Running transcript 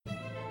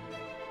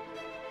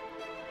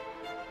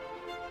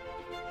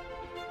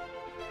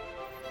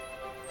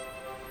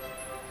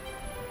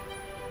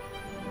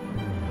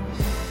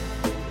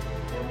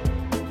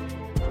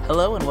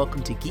Hello and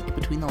welcome to Geek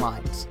Between the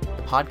Lines,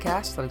 the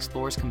podcast that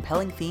explores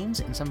compelling themes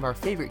in some of our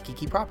favorite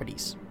geeky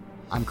properties.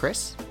 I'm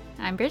Chris.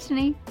 I'm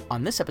Brittany.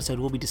 On this episode,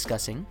 we'll be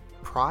discussing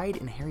Pride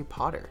in Harry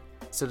Potter.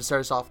 So to start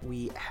us off,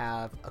 we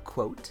have a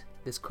quote.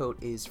 This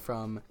quote is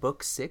from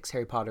Book 6,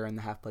 Harry Potter and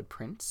the Half-Blood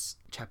Prince,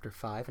 Chapter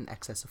 5, An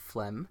Excess of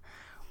Phlegm,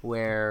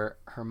 where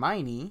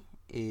Hermione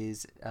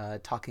is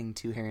talking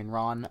to Harry and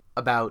Ron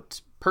about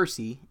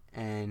Percy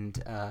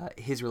and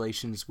his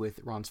relations with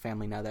Ron's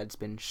family now that it's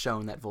been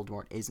shown that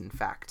Voldemort is in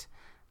fact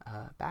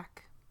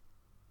back.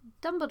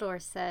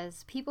 Dumbledore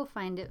says people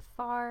find it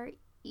far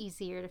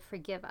easier to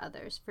forgive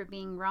others for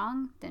being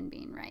wrong than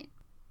being right.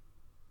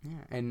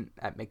 Yeah, and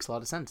that makes a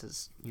lot of sense.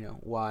 Is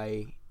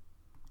why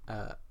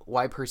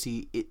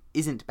Percy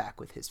isn't back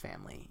with his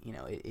family.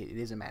 It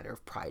is a matter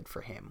of pride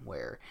for him,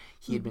 where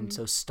he had been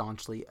so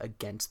staunchly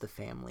against the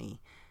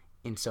family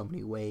in so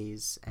many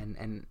ways,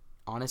 and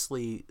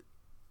honestly,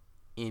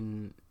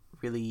 in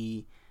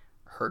really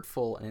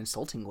hurtful and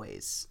insulting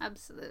ways.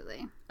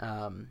 Absolutely.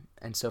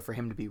 And so for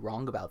him to be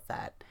wrong about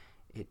that,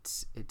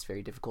 it's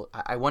very difficult.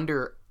 I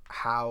wonder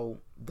how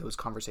those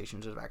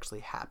conversations have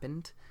actually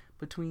happened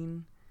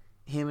between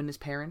him and his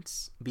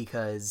parents,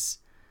 because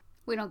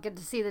we don't get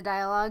to see the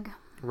dialogue.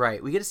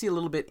 Right. We get to see a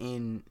little bit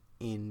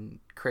in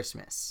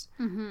Christmas,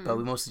 but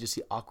we mostly just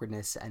see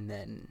awkwardness and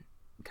then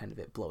kind of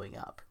it blowing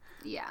up.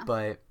 Yeah.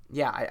 But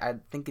yeah, I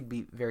think it'd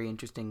be very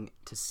interesting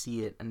to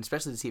see it, and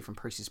especially to see it from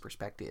Percy's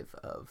perspective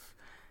of,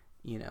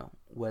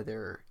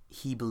 whether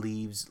he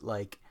believes,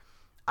 like,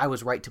 I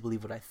was right to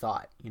believe what I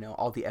thought,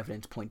 all the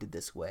evidence pointed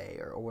this way,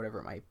 or whatever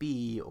it might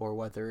be, or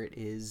whether it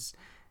is,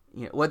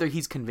 whether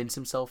he's convinced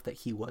himself that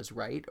he was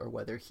right, or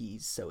whether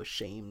he's so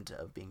ashamed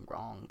of being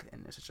wrong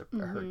and there's such a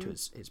hurt to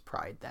his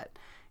pride that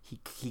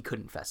he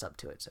couldn't fess up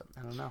to it. So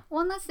I don't know.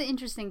 Well, and that's the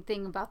interesting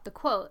thing about the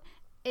quote.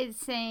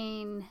 It's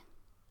saying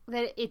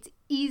that it's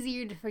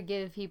easier to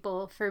forgive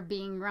people for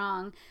being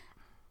wrong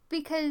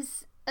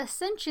because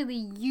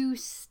essentially you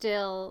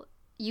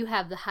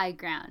have the high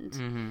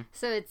ground.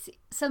 So it's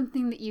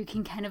something that you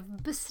can kind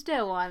of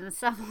bestow on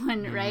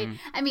someone, right?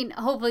 I mean,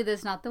 hopefully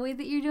that's not the way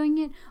that you're doing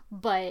it,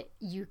 but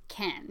you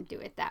can do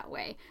it that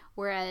way.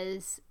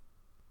 Whereas,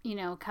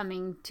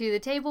 coming to the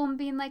table and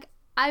being like,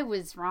 I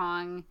was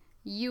wrong,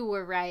 you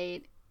were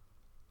right,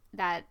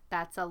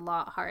 that's a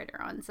lot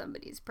harder on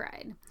somebody's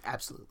pride.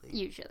 Absolutely.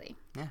 Usually.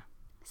 Yeah.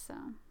 So,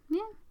 yeah.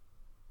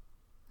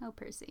 Oh,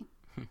 Percy.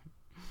 Well,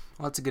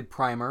 that's a good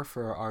primer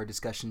for our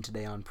discussion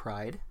today on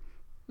Pride.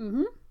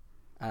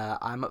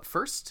 I'm up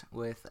first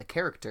with a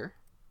character.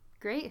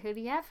 Great. Who do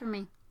you have for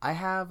me? I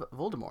have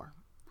Voldemort.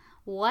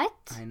 What?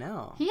 I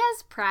know. He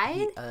has pride?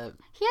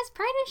 He has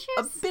pride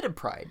issues? A bit of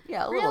pride.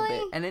 Yeah, a really?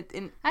 little bit. And it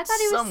in I thought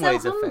he was some so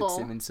ways humble.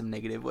 affects him in some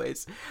negative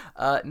ways.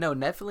 No,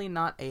 Nephili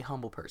not a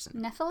humble person.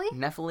 Nephili?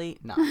 Nephili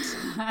not.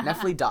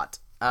 Nephili dot.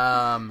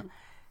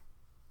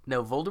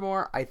 No,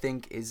 Voldemort, I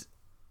think, is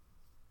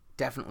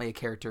definitely a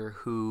character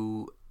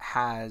who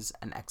has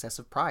an excess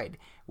of pride,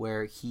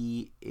 where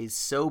he is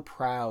so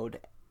proud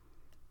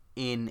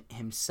in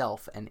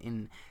himself and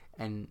in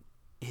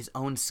his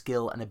own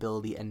skill and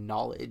ability and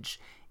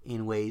knowledge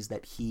in ways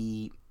that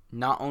he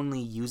not only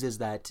uses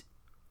that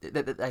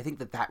I think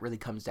that really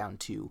comes down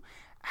to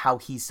how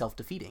he's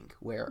self-defeating,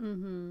 where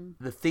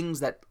the things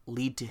that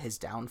lead to his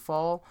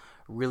downfall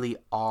really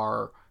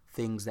are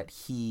things that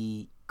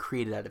he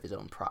created out of his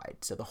own pride.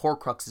 So the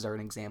Horcruxes are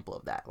an example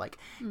of that. Like,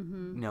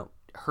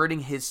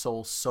 hurting his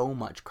soul so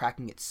much,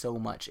 cracking it so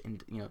much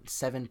in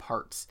 7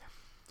 parts,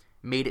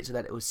 made it so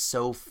that it was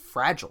so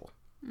fragile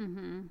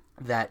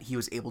that he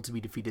was able to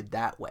be defeated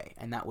that way.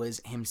 And that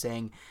was him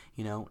saying,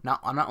 I'm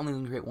not only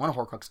going to create one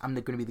Horcrux, I'm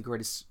going to be the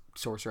greatest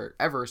sorcerer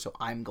ever, so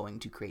I'm going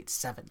to create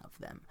 7 of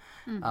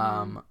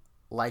them.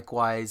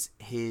 Likewise,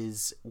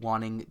 his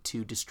wanting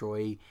to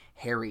destroy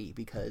Harry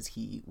because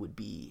he would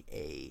be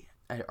a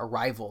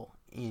rival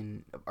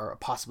or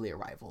possibly a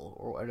rival,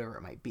 or whatever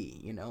it might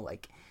be,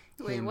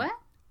 Wait, him, what?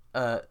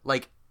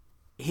 Like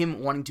him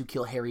wanting to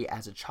kill Harry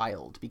as a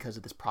child because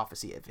of this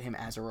prophecy of him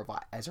as a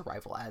rival, as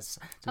something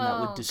that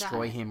would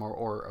destroy him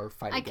or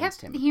fight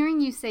against him. I kept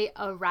hearing you say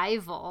a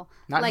rival.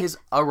 Not his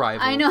a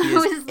rival. I know. He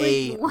is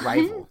a what?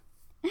 rival.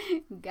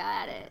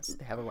 Got it.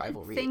 They have a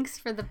rivalry. Thanks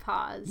for the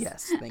pause.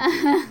 Yes, thank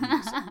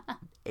you.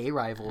 A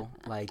rival,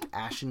 like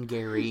Ash and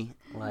Gary,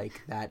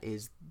 like that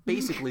is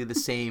basically the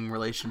same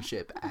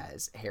relationship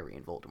as Harry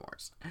and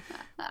Voldemort's.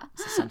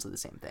 It's essentially the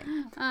same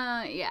thing.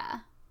 Yeah.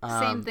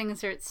 Same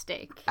things are at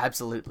stake.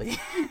 Absolutely.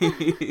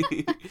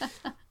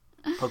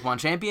 Pokemon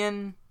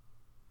Champion,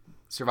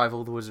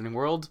 survival of the Wizarding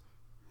World.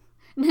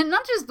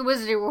 Not just the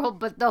Wizarding World,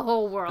 but the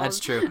whole world. That's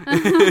true.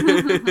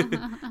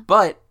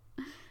 But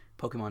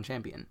Pokemon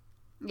Champion.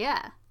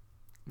 Yeah.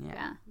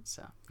 Yeah.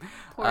 So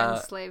poor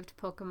enslaved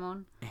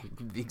Pokemon.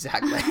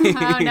 Exactly.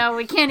 Oh no,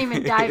 we can't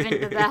even dive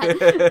into that.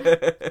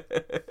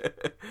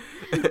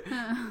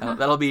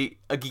 That'll be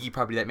a geeky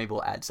property that maybe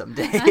we'll add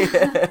someday.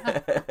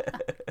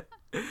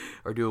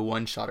 Or do a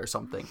one-shot or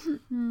something.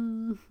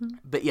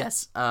 But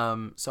yes,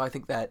 so I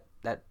think that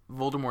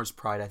Voldemort's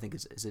pride, I think,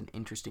 is an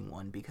interesting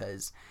one,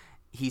 because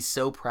he's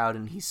so proud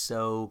and he's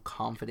so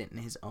confident in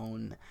his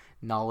own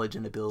knowledge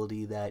and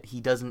ability that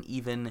he doesn't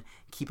even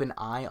keep an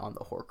eye on the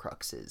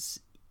Horcruxes.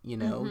 You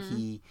know,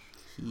 he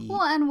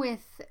Well, and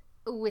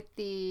with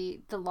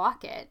the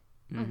locket,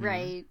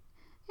 right?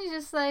 He's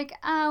just like,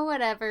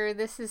 whatever,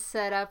 this is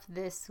set up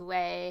this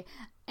way.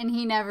 And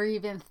he never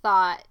even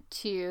thought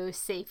to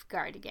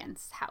safeguard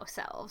against house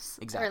elves.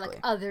 Exactly. Or, like,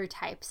 other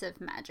types of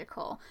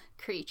magical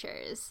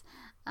creatures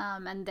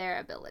and their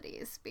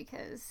abilities.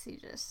 Because he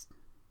just,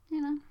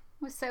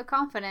 was so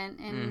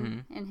confident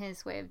in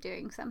his way of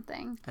doing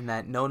something. And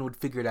that no one would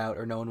figure it out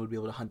or no one would be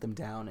able to hunt them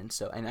down.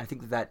 And I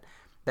think that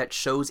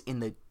shows in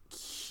the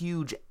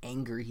huge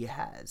anger he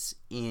has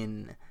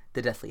in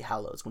the Deathly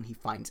Hallows when he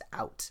finds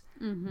out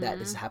that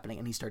this is happening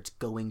and he starts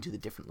going to the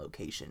different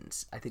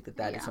locations. I think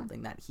that is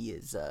something that he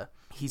is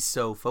he's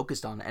so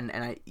focused on,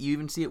 and you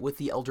even see it with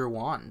the Elder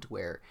Wand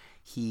where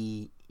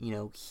he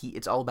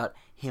it's all about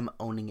him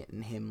owning it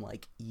and him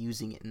like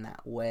using it in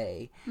that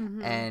way,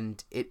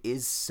 and it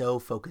is so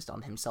focused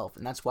on himself,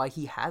 and that's why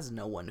he has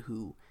no one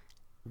who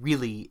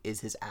really is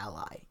his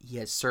ally. He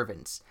has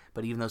servants,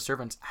 but even those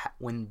servants,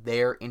 when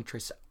their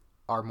interests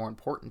are more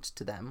important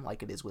to them,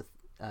 like it is with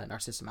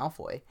Narcissa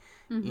Malfoy,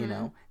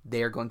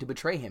 they are going to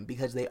betray him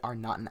because they are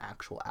not an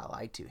actual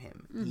ally to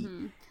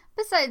him.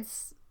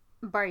 Besides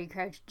Barty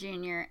Crouch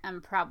Jr.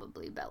 and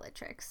probably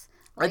Bellatrix.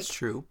 That's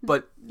true,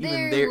 but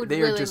even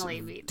they are just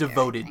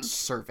devoted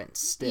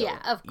servants still. Yeah,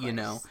 of course.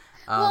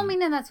 Well, I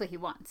mean, and that's what he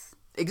wants.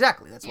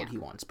 Exactly, that's what he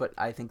wants. But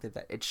I think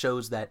that it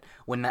shows that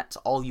when that's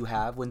all you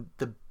have, when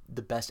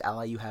the best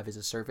ally you have is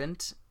a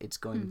servant, it's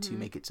going to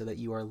make it so that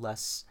you are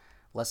less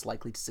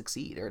likely to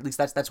succeed, or at least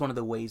that's one of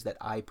the ways that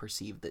I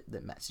perceive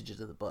the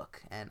messages of the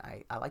book, and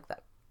I like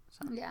that.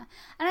 So. Yeah,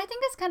 and I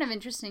think it's kind of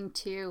interesting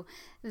too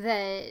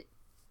that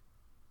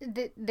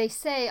they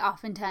say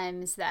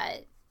oftentimes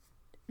that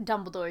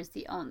Dumbledore is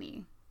the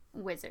only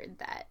wizard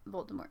that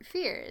Voldemort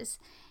fears,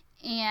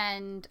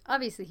 and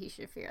obviously he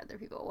should fear other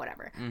people,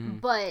 whatever.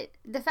 But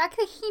the fact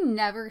that he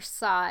never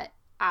sought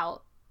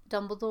out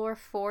Dumbledore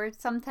for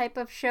some type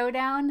of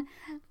showdown,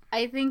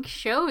 I think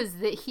shows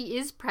that he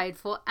is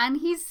prideful and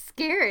he's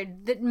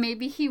scared that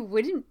maybe he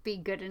wouldn't be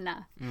good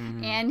enough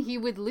and he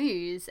would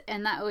lose,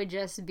 and that would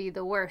just be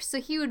the worst. So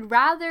he would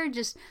rather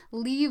just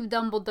leave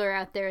Dumbledore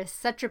out there as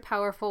such a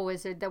powerful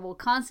wizard that will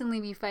constantly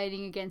be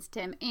fighting against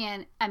him,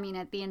 and I mean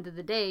at the end of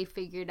the day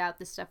figured out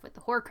the stuff with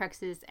the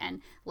Horcruxes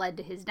and led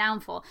to his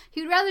downfall.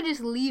 He would rather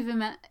just leave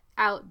him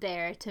out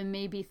there to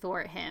maybe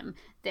thwart him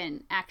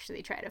than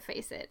actually try to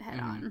face it head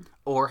on.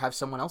 Or have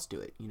someone else do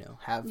it,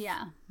 have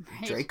right.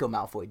 Draco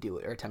Malfoy do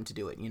it or attempt to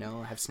do it,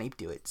 have Snape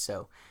do it.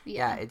 So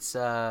it's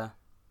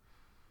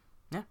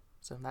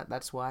so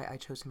that's why I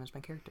chose him as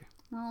my character.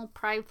 Oh,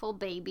 prideful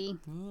baby.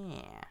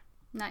 Yeah.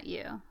 Not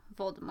you,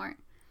 Voldemort.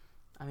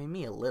 I mean,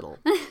 me a little.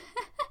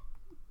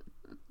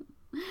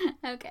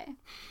 Okay.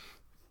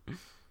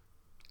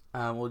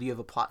 Well, do you have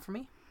a plot for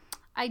me?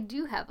 I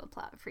do have a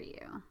plot for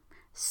you.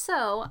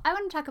 So, I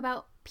want to talk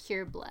about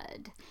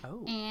pureblood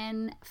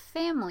and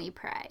family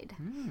pride.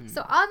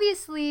 So,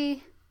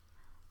 obviously,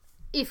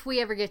 if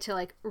we ever get to,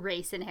 like,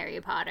 race in Harry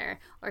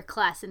Potter or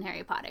class in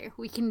Harry Potter,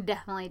 we can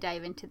definitely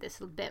dive into this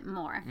a bit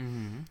more.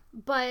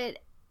 But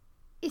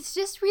it's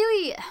just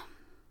really...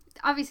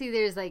 Obviously,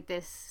 there's, like,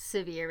 this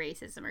severe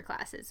racism or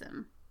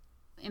classism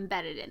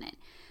embedded in it.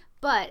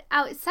 But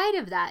outside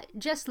of that,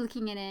 just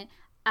looking at it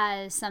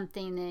as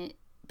something that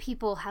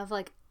people have,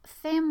 like,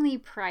 family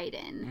pride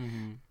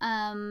in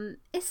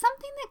is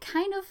something that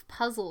kind of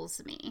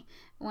puzzles me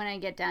when I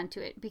get down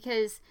to it,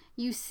 because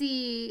you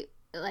see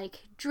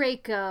like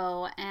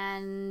Draco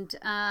and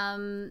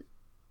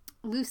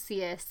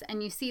Lucius,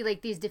 and you see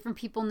like these different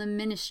people in the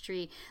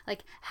Ministry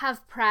like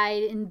have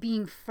pride in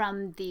being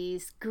from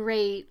these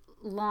great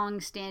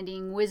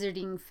long-standing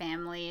wizarding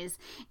families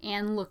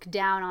and look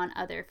down on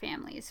other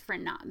families for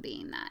not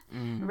being that,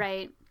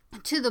 right?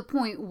 To the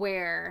point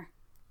where,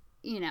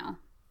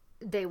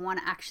 they want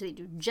to actually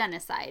do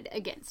genocide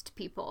against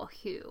people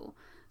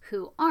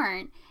who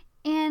aren't.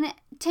 And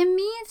to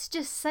me, it's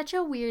just such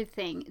a weird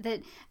thing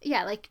that,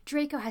 like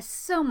Draco has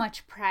so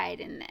much pride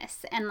in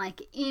this, and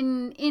like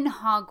in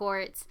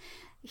Hogwarts,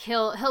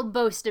 he'll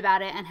boast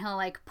about it and he'll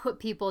like put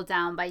people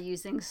down by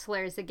using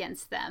slurs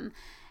against them.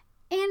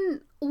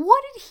 And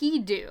what did he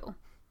do?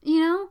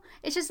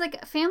 It's just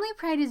like family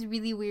pride is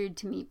really weird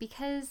to me,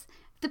 because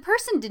the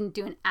person didn't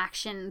do an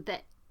action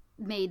that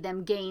made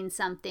them gain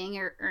something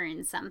or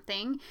earn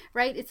something,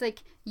 right? It's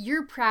like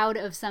you're proud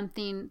of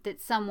something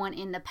that someone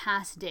in the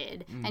past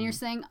did, and you're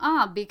saying,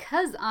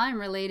 because I'm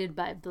related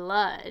by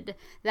blood,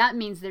 that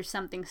means there's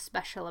something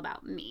special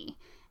about me.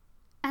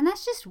 And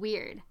that's just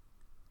weird.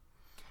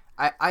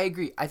 I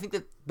agree. I think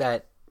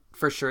that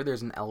for sure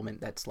there's an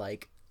element that's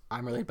like,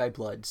 I'm related by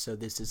blood, so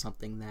this is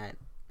something that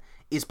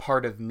is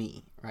part of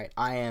me, right?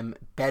 I am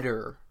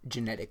better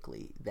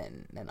genetically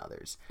than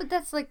others. But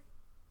that's like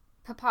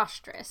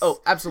preposterous. Oh,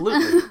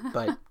 absolutely.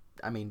 But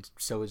I mean,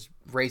 so is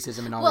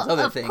racism and all these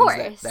other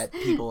things that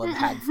people have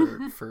had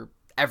for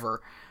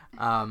ever.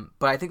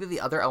 But I think that the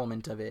other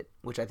element of it,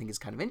 which I think is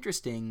kind of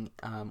interesting,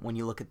 when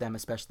you look at them,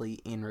 especially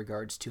in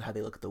regards to how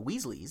they look at the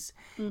Weasleys,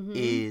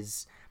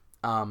 is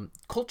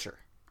culture.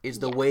 Is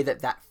the way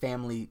that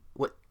family,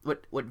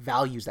 what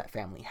values that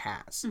family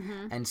has.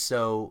 And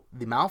so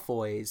the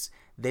Malfoys,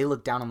 they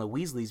look down on the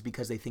Weasleys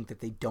because they think that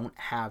they don't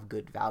have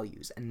good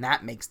values, and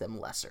that makes them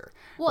lesser.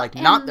 Well,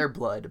 not their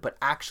blood, but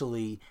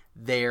actually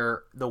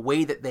the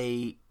way that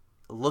they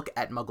look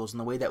at Muggles and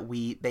the way that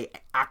they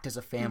act as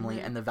a family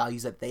and the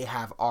values that they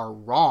have are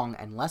wrong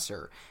and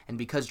lesser. And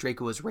because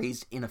Draco was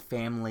raised in a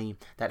family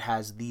that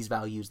has these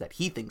values that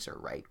he thinks are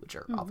right, which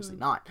are obviously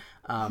not,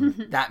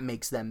 that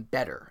makes them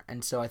better.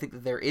 And so I think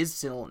that there is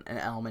still an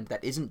element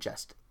that isn't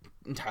just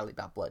entirely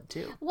about blood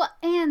too. Well,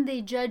 and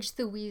they judge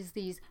the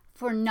Weasleys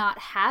for not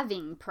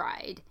having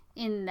pride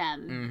in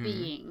them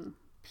being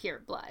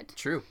pure blood.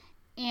 True.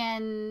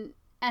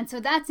 And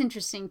so that's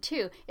interesting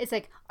too. It's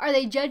like, are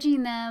they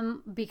judging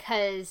them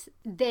because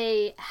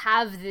they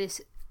have this,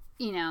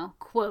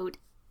 quote,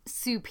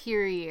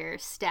 superior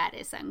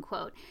status,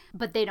 unquote,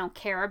 but they don't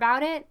care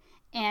about it?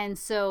 And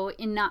so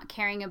in not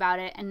caring about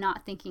it and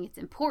not thinking it's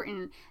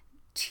important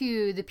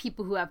to the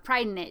people who have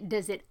pride in it,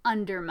 does it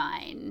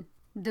undermine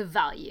the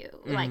value,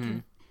 like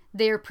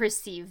their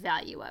perceived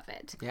value of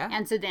it? Yeah.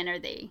 And so then are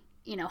they,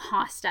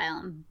 hostile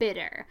and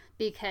bitter?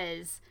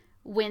 Because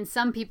when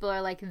some people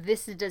are like,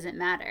 this doesn't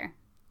matter,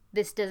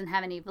 this doesn't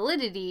have any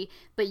validity,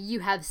 but you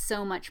have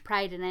so much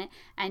pride in it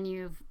and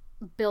you've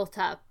built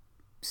up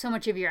so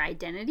much of your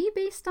identity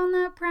based on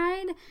that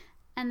pride,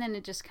 and then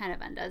it just kind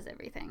of undoes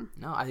everything.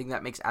 No, I think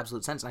that makes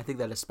absolute sense. And I think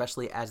that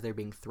especially as they're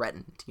being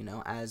threatened,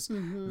 as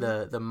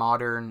the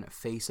modern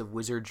face of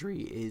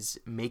wizardry is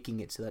making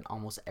it so that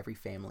almost every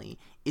family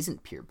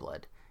isn't pure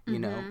blood,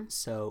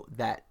 so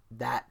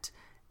that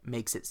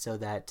makes it so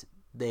that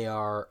they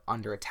are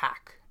under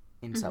attack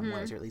in some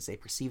ways, or at least they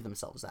perceive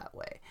themselves that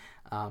way.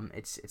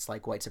 It's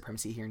like white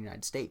supremacy here in the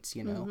United States,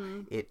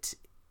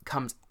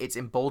 it's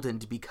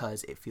emboldened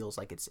because it feels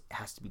like it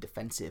has to be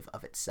defensive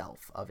of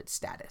itself, of its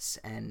status.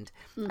 And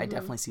I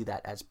definitely see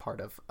that as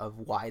part of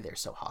why they're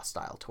so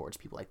hostile towards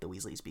people like the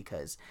Weasleys,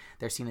 because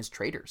they're seen as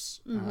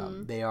traitors.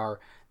 They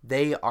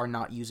are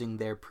not using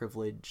their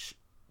privilege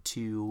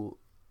to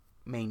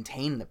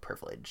maintain the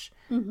privilege,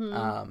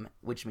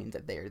 which means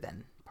that they are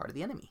then part of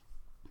the enemy.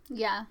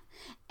 Yeah.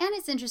 And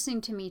it's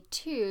interesting to me,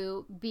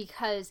 too,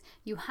 because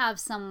you have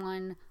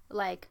someone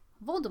like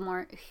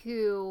Voldemort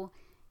who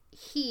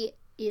he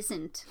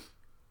isn't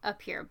a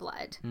pure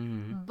blood,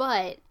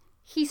 but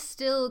he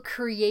still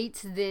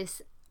creates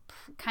this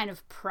kind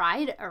of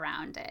pride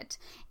around it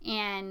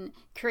and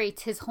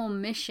creates his whole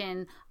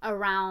mission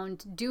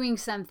around doing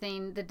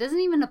something that doesn't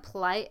even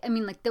apply. I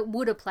mean, like, that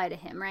would apply to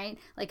him, right?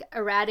 Like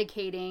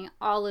eradicating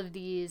all of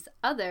these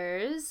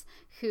others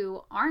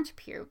who aren't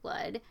pure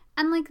blood.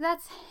 And like,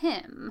 that's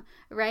him,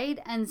 right?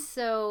 And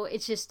so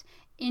it's just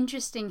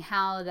interesting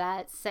how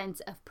that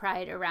sense of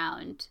pride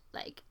around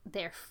like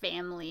their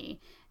family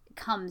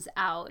comes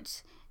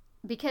out,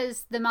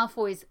 because the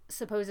Malfoys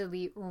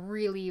supposedly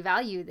really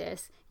value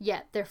this,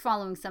 yet they're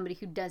following somebody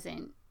who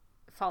doesn't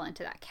fall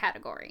into that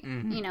category,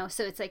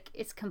 so it's like,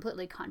 it's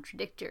completely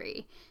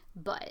contradictory.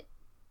 But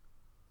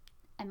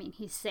I mean,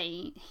 he's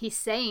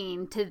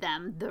saying to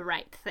them the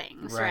right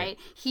things, right?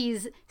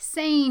 He's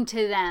saying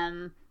to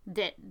them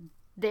that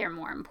they're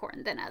more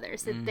important than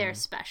others, that they're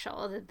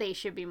special, that they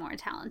should be more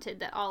talented,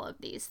 that all of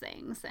these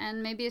things.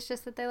 And maybe it's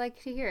just that they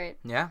like to hear it.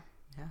 Yeah,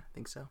 I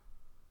think so.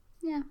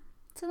 Yeah.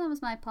 So that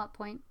was my plot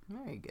point.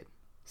 Very good.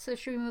 So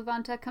should we move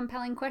on to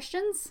compelling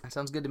questions? That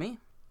sounds good to me.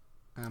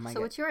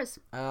 What's yours?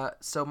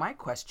 So my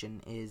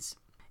question is,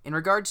 in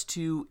regards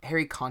to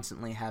Harry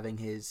constantly having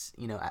his,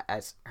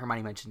 as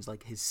Hermione mentions,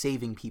 like his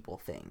saving people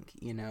thing,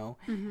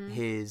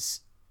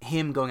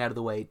 him going out of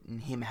the way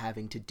and him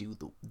having to do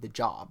the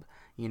job,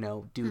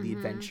 do the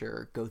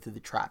adventure, go through the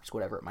traps,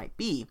 whatever it might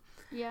be.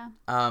 Yeah.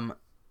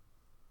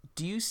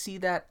 Do you see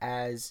that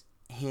as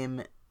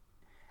him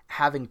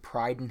having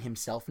pride in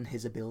himself and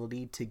his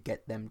ability to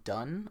get them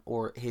done,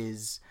 or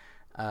his,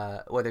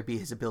 whether it be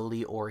his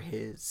ability or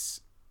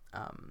his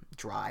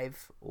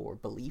drive or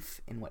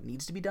belief in what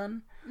needs to be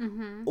done?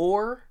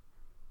 Or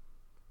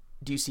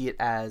do you see it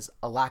as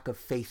a lack of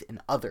faith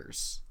in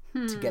others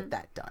to get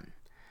that done?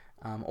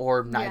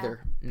 Or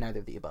neither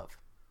of the above?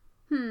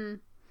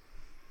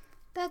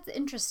 That's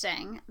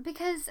interesting,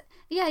 because,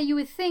 you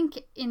would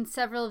think in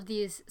several of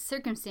these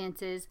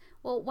circumstances,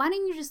 well, why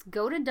don't you just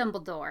go to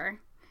Dumbledore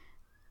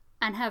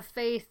and have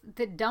faith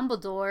that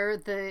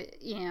Dumbledore,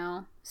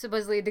 the,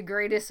 supposedly the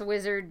greatest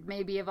wizard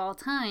maybe of all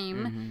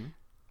time,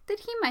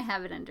 that he might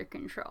have it under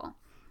control.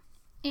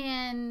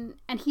 And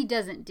he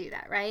doesn't do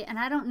that, right? And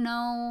I don't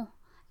know.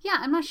 Yeah,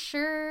 I'm not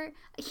sure.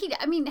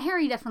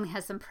 Harry definitely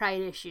has some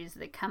pride issues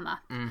that come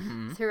up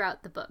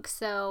throughout the book.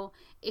 So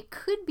it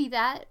could be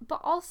that, but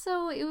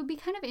also it would be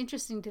kind of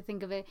interesting to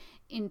think of it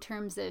in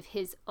terms of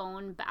his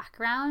own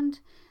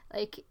background.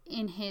 Like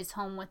in his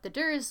home with the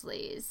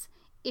Dursleys,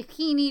 if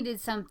he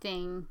needed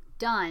something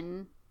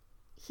done,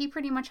 he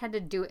pretty much had to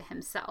do it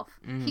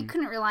himself. He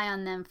couldn't rely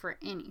on them for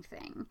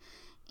anything.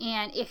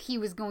 And if he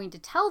was going to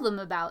tell them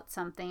about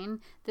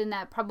something, then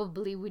that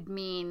probably would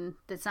mean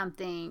that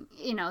something,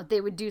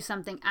 they would do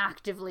something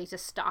actively to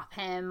stop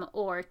him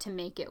or to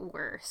make it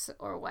worse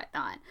or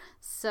whatnot.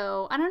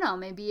 So, I don't know,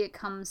 maybe it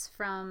comes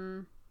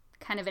from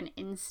kind of an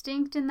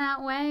instinct in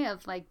that way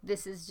of like,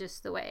 this is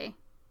just the way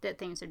that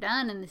things are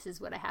done and this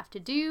is what I have to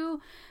do.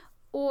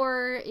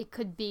 Or it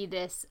could be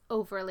this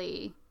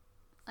overly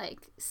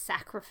like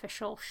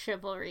sacrificial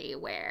chivalry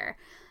where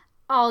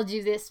I'll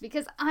do this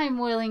because I'm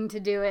willing to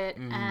do it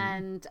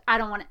and I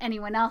don't want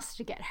anyone else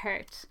to get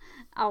hurt.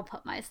 I'll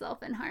put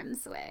myself in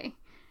harm's way.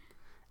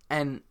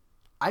 And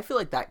I feel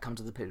like that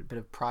comes with a bit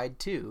of pride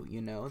too,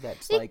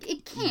 that's like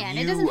it can.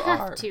 It doesn't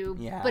have to,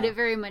 yeah. But it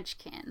very much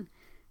can.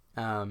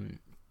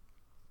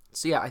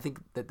 So yeah, I think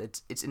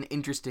that it's an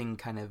interesting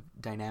kind of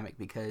dynamic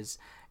because,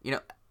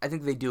 I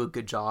think they do a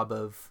good job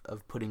of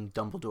putting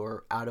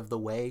Dumbledore out of the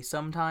way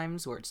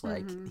sometimes, where it's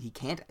like he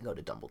can't go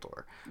to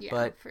Dumbledore. Yeah,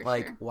 but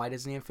like, sure. why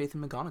doesn't he have faith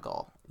in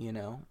McGonagall?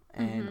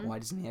 And why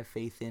doesn't he have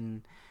faith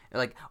in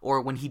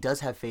or when he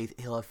does have faith,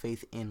 he'll have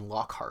faith in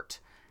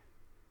Lockhart.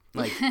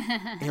 Like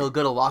he'll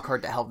go to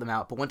Lockhart to help them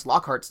out, but once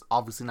Lockhart's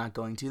obviously not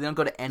going to, they don't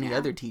go to any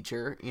other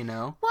teacher.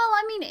 Well,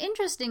 I mean,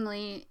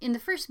 interestingly, in the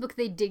first book,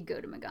 they did go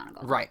to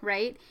McGonagall,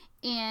 right?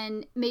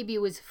 And maybe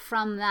it was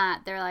from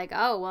that they're like,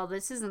 oh, well,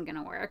 this isn't going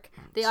to work.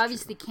 They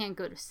obviously can't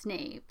go to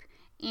Snape.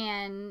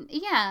 And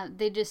yeah,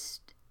 they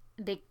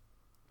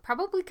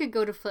probably could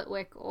go to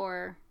Flitwick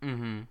or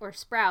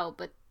Sprout,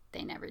 but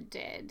they never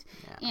did.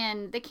 Yeah.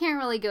 And they can't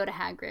really go to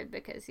Hagrid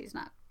because he's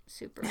not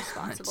super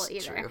responsible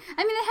either. True.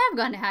 I mean, they have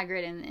gone to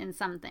Hagrid in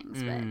some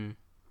things, but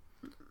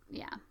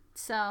yeah.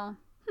 So,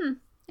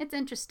 it's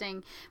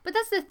interesting. But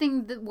that's the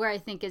thing where I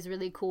think is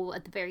really cool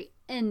at the very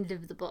end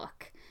of the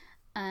book.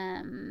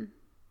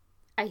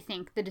 I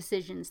think the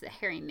decisions that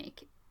Harry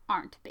make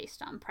aren't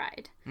based on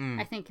pride.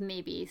 I think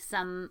maybe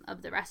some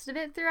of the rest of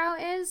it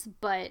throughout is,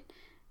 but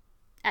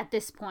at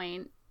this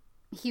point,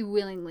 he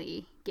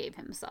willingly gave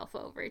himself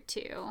over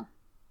to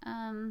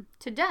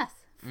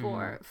death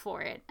for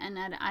it, and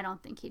I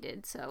don't think he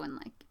did so in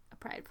like a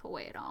prideful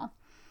way at all.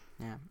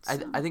 Yeah,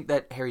 so. I think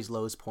that Harry's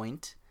lowest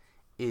point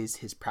is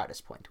his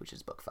proudest point, which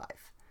is book 5,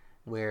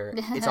 where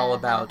it's all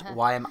about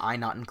why am I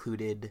not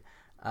included?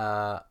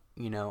 I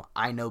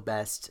know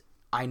best.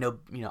 I know,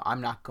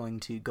 I'm not going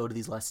to go to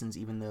these lessons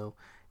even though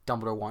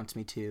Dumbledore wants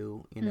me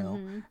to,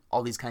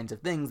 all these kinds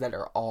of things that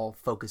are all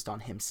focused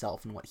on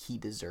himself and what he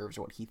deserves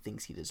or what he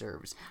thinks he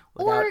deserves.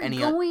 Without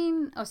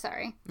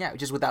Yeah,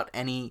 just without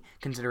any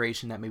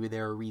consideration that maybe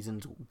there are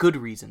good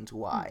reasons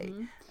why.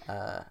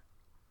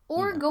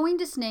 Or going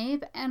to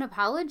Snape and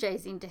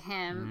apologizing to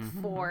him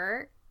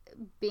for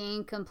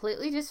being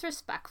completely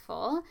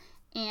disrespectful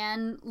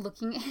and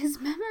looking at his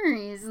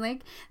memories.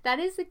 Like, that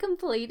is a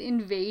complete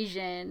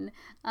invasion.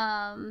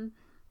 And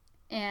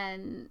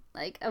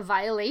like a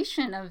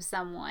violation of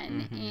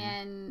someone,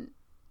 and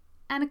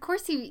of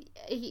course he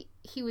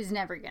was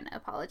never gonna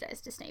apologize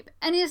to Snape.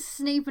 And is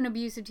Snape an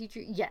abusive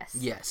teacher?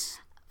 Yes,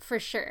 for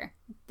sure.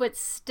 But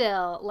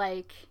still,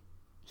 like,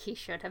 he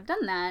should have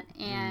done that,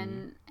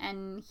 and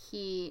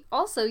he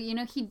also,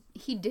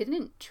 he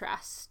didn't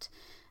trust,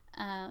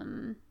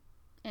 in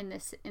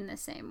the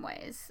same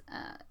ways,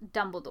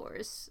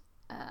 Dumbledore's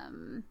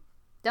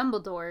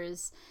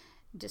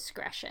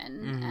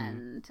discretion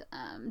and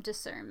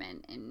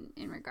discernment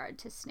in regard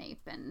to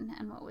Snape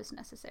and what was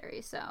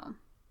necessary. So,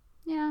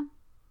 yeah.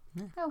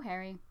 Oh,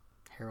 Harry.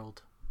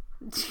 Harold.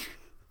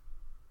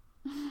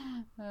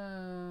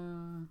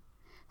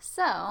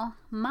 So,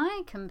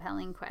 my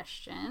compelling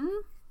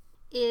question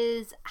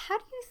is, how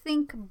do you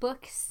think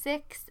book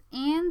 6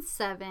 and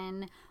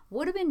 7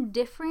 would have been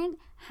different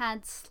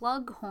had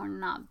Slughorn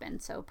not been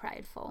so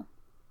prideful?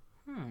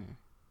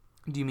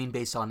 Do you mean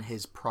based on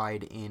his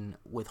pride in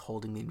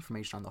withholding the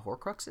information on the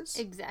Horcruxes?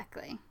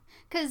 Exactly.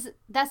 Because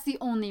that's the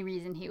only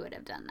reason he would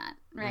have done that,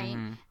 right?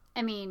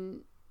 I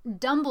mean,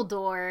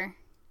 Dumbledore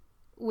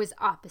was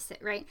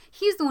opposite, right?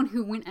 He's the one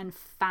who went and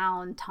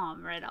found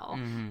Tom Riddle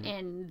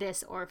in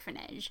this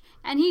orphanage.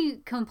 And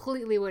he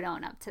completely would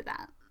own up to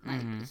that.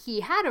 Like, he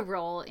had a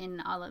role in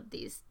all of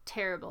these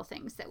terrible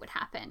things that would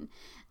happen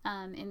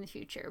in the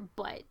future,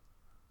 but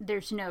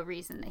there's no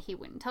reason that he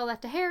wouldn't tell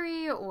that to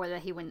Harry or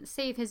that he wouldn't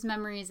save his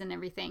memories and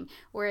everything.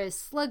 Whereas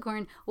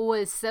Slughorn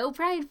was so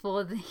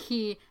prideful that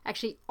he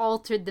actually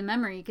altered the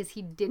memory because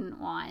he didn't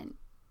want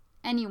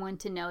anyone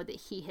to know that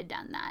he had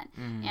done that.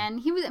 And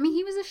he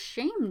was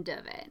ashamed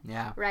of it.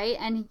 Yeah. Right?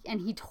 And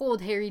he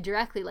told Harry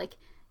directly, like,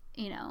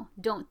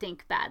 don't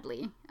think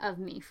badly of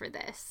me for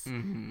this.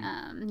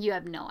 You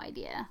have no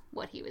idea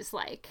what he was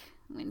like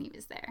when he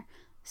was there.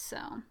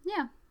 So,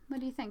 yeah. What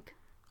do you think?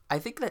 I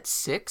think that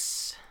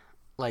 6...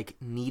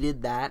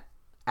 needed that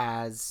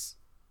as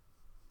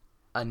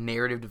a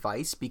narrative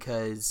device,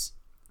 because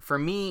for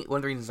me, one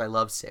of the reasons I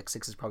love 6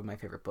 is probably my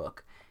favorite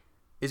book,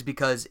 is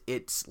because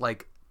it's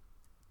like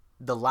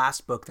the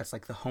last book that's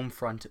like the home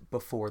front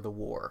before the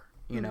war,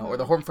 or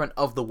the home front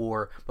of the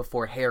war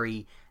before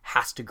Harry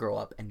has to grow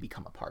up and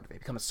become a part of it,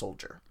 become a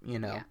soldier,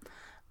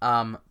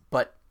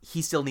 But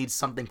he still needs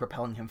something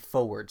propelling him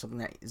forward, something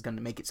that is going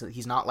to make it so that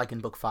he's not like in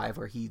book 5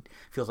 where he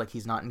feels like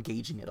he's not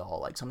engaging at all,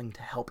 like something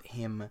to help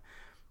him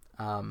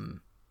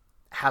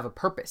have a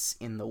purpose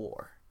in the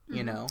war,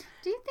 you know?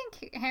 Do you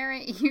think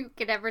you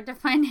could ever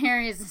define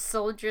Harry as a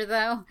soldier,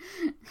 though?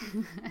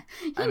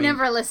 He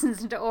never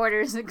listens to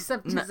orders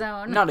except his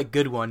own. Not a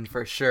good one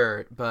for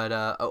sure, but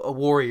a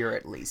warrior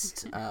at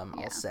least,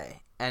 I'll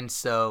say. And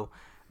so,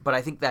 but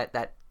I think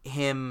that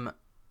him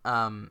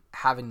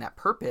having that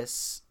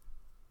purpose,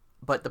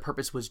 but the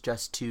purpose was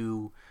just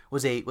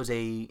was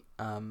a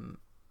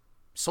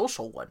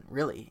social one,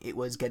 really. It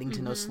was getting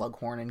to know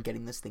Slughorn and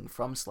getting this thing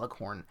from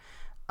Slughorn.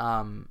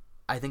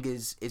 I think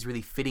is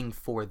really fitting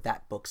for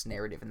that book's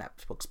narrative and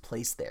that book's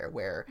place there,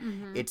 where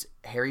it's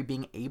Harry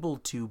being able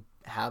to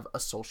have a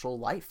social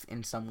life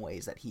in some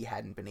ways that he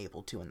hadn't been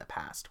able to in the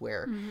past,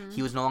 where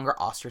he was no longer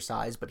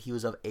ostracized, but he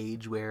was of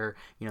age where,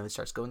 you know, it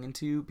starts going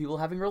into people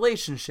having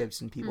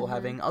relationships and people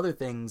having other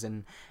things,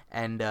 and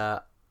I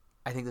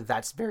think that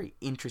that's very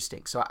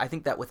interesting. So I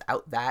think that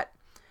without that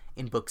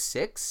in book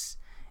 6,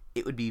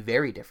 it would be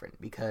very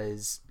different,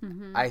 because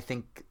I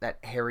think that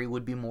Harry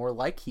would be more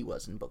like he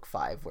was in book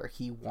 5, where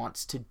he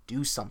wants to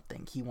do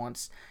something. He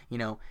wants, you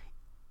know,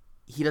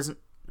 he doesn't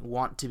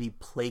want to be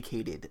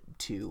placated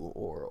to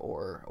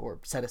or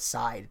set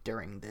aside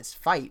during this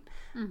fight.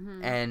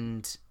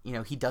 And, you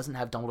know, he doesn't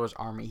have Dumbledore's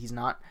army. He's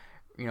not,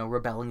 you know,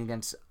 rebelling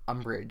against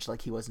Umbridge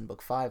like he was in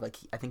book 5. Like,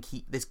 I think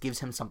this gives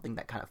him something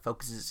that kind of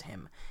focuses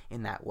him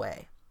in that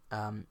way.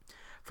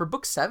 For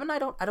book 7, I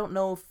don't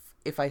know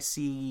if I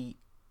see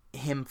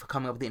him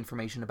coming up with the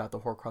information about the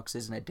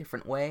Horcruxes in a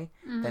different way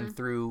than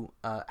through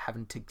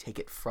having to take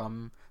it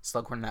from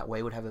Slughorn that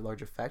way would have a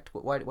large effect.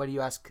 Why do you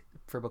ask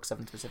for book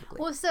 7 specifically?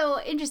 Well, so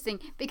interesting,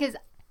 because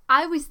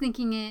I was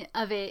thinking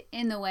of it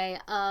in the way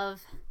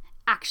of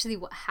actually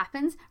what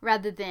happens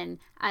rather than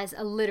as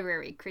a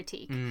literary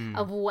critique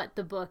of what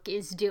the book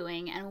is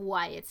doing and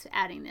why it's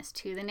adding this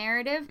to the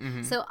narrative.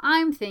 So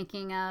I'm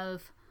thinking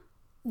of,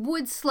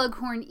 would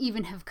Slughorn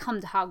even have come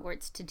to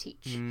Hogwarts to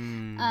teach?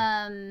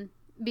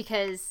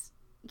 Because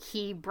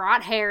he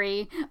brought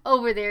Harry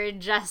over there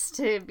just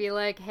to be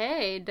like,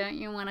 hey, don't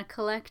you want to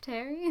collect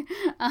Harry?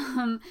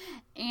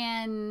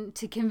 And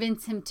to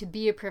convince him to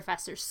be a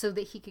professor so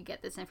that he could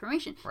get this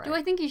information. Right. Do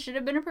I think he should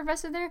have been a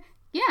professor there?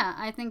 Yeah,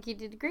 I think he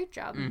did a great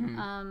job.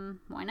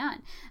 Why not?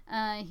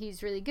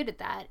 He's really good at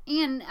that.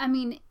 And, I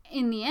mean,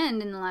 in the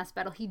end, in the last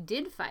battle, he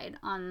did fight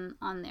on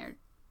their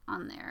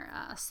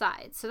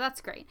side. So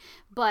that's great.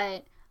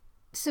 But,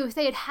 so if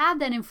they had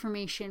that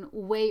information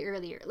way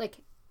earlier, like,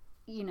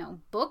 you know,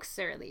 books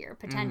earlier,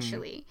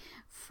 potentially,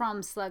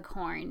 from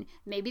Slughorn,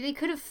 maybe they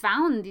could have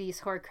found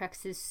these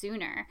Horcruxes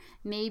sooner.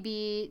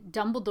 Maybe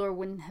Dumbledore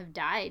wouldn't have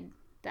died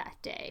that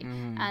day,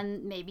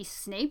 and maybe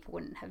Snape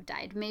wouldn't have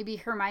died. Maybe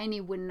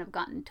Hermione wouldn't have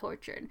gotten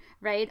tortured,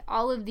 right?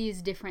 All of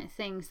these different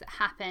things that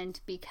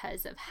happened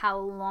because of how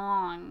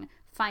long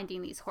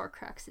finding these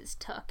Horcruxes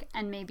took,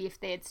 and maybe if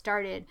they had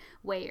started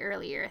way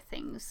earlier,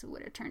 things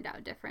would have turned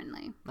out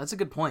differently. That's a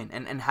good point.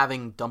 And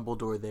having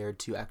Dumbledore there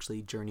to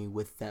actually journey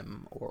with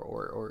them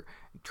or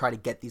try to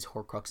get these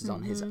Horcruxes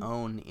on his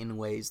own in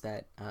ways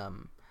that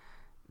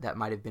that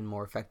might have been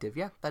more effective.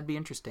 Yeah, that'd be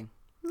interesting.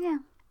 Yeah.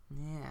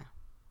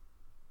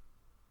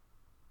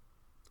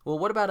 Well,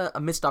 what about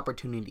a missed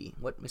opportunity?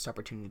 What missed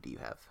opportunity do you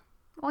have?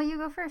 Well, you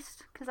go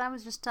first, because I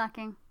was just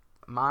talking.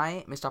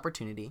 My missed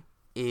opportunity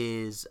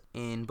is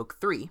in book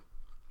 3.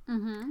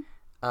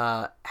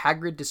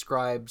 Hagrid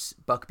describes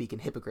Buckbeak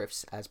and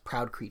Hippogriffs as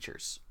proud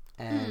creatures,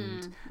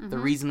 and the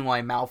reason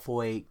why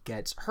Malfoy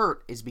gets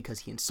hurt is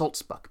because he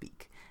insults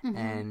Buckbeak,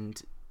 and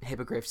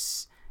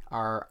Hippogriffs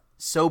are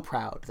so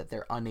proud that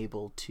they're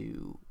unable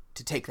to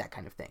take that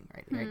kind of thing,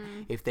 right?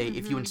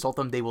 If you insult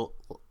them, they will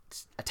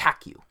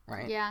attack you,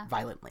 right? Yeah.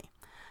 Violently.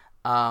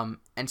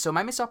 And so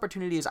my missed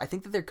opportunity is, I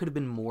think that there could have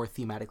been more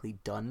thematically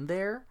done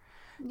there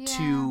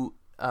to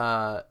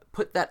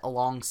put that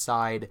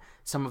alongside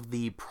some of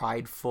the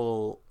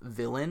prideful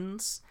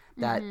villains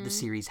that the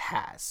series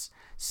has.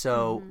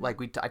 So, like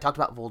I talked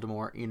about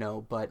Voldemort, you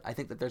know, but I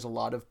think that there's a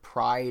lot of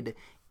pride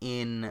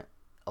in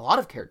a lot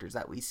of characters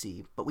that we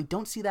see, but we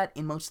don't see that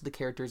in most of the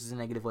characters in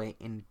a negative way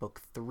in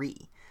book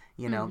 3.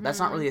 You know, that's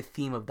not really a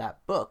theme of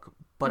that book,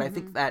 but I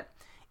think that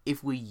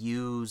if we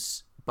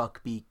use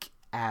Buckbeak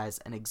as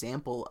an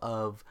example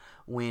of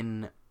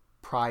when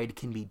pride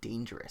can be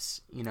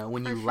dangerous, you know,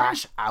 when you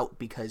lash out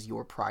because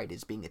your pride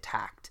is being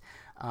attacked.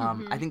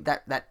 I think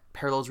that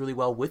parallels really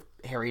well with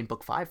Harry in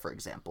book 5, for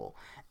example.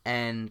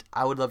 And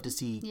I would love to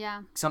see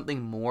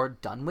something more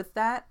done with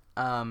that,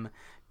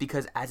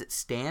 because as it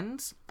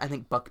stands, I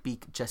think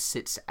Buckbeak just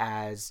sits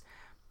as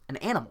an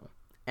animal,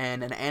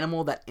 and an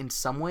animal that in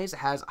some ways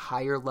has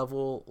higher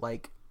level,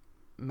 like,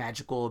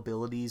 magical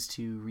abilities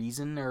to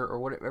reason or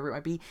whatever it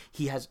might be.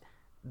 He has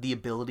the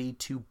ability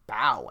to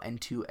bow and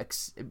to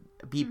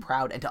be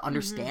proud and to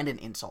understand an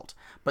insult,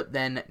 but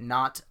then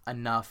not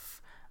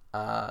enough,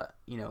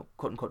 you know,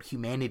 quote unquote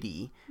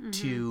humanity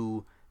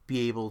to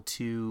be able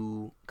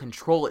to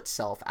control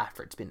itself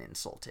after it's been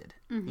insulted,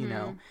 you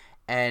know?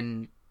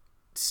 And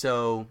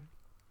so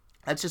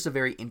That's just a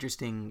very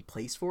interesting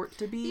place for it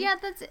to be. Yeah,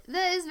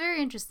 that is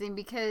very interesting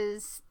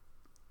because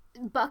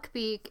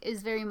Buckbeak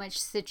is very much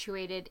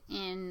situated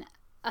in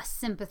a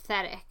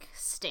sympathetic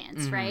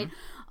stance, right?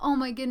 Oh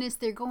my goodness,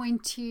 they're going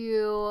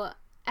to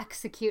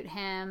execute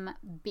him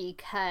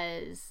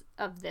because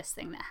of this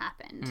thing that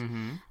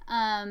happened.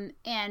 And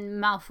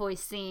Malfoy's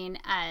seen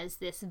as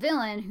this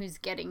villain who's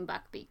getting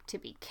Buckbeak to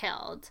be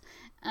killed.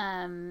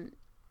 And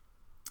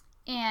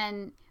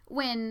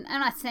when, I'm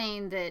not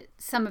saying that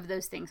some of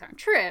those things aren't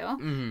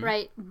true,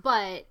 right?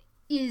 But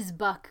is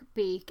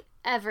Buckbeak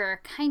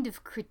ever kind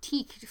of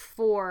critiqued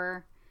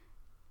for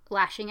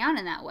lashing out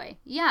in that way?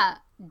 Yeah.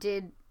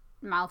 Did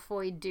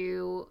Malfoy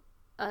do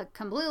a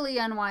completely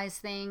unwise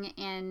thing,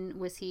 and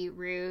was he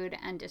rude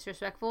and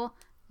disrespectful?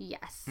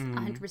 Yes,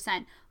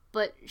 100%.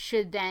 But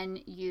should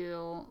then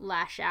you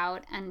lash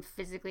out and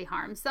physically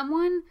harm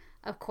someone?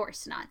 Of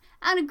course not.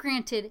 And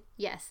granted,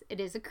 yes, it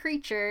is a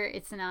creature.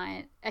 It's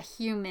not a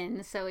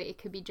human, so it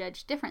could be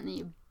judged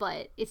differently.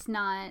 But it's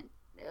not.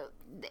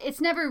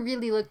 It's never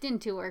really looked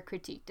into or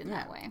critiqued in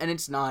that way. And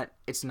it's not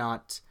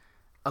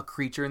a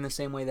creature in the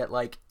same way that,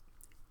 like,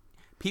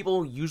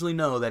 people usually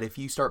know that if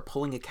you start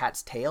pulling a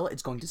cat's tail,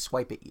 it's going to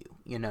swipe at you,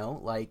 you know?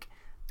 Like,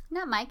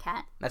 not my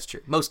cat. That's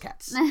true. Most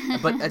cats.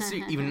 But that's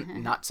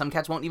even not, some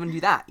cats won't even do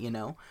that, you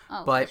know?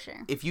 Oh, but for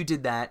sure. If you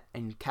did that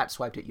and cat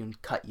swiped at you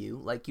and cut you,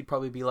 like, you'd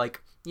probably be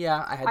like,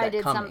 yeah, I did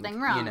that coming, something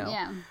wrong, you know?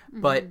 yeah.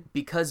 But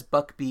because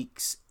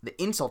Buckbeak's,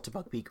 the insult to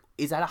Buckbeak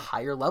is at a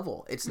higher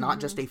level. It's not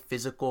just a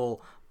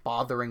physical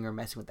bothering or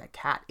messing with that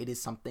cat. It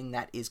is something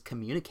that is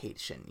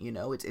communication, you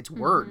know? It's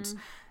words.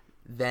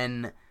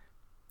 Then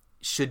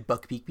should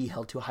Buckbeak be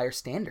held to a higher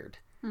standard,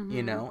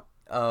 you know,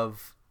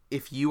 of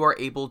if you are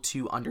able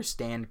to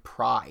understand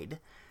pride,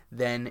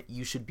 then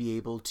you should be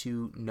able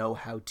to know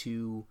how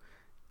to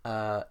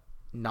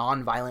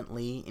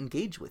non-violently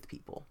engage with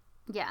people.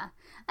 Yeah.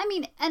 I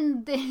mean,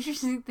 and the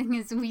interesting thing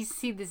is we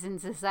see this in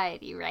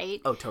society,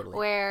 right? Oh, totally.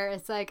 Where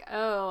it's like,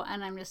 oh,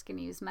 and I'm just going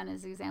to use men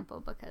as an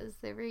example because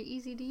they're very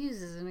easy to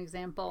use as an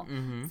example.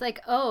 It's like,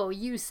 oh,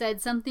 you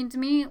said something to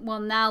me? Well,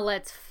 now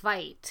let's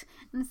fight.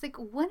 And it's like,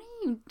 what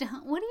are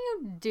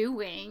you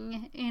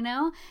doing? You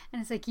know?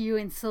 And it's like, you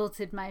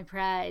insulted my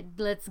pride.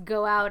 Let's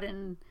go out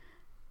and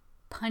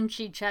punch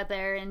each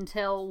other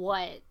until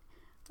what?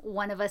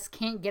 One of us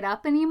can't get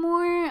up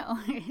anymore.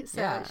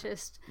 So it's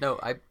just no,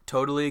 I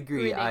totally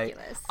agree.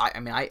 Ridiculous. I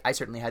mean, I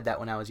certainly had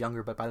that when I was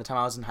younger, but by the time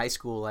I was in high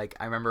school, like,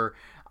 I remember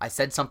I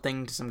said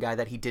something to some guy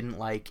that he didn't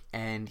like,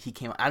 and he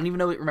came, I don't even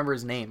remember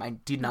his name. I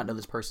did not know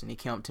this person. He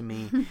came up to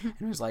me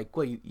and was like,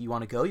 well, you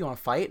want to go? You want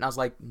to fight? And I was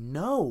like,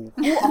 no,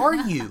 who are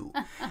you?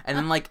 And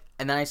then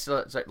I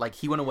started, like,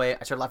 he went away.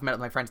 I started laughing at it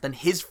with my friends. Then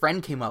his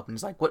friend came up and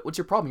was like, what's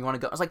your problem? You want to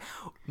go? I was like,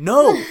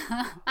 no,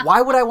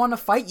 why would I want to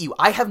fight you?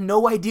 I have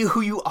no idea who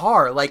you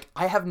are. Like,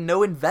 I have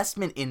no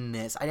investment in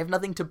this. I have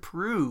nothing to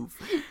prove.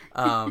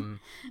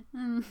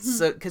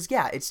 So, cause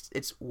yeah,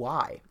 it's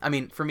why. I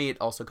mean, for me, it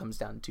also comes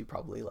down to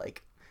probably,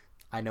 like,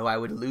 I know I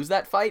would lose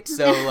that fight,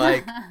 so,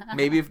 like,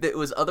 maybe if it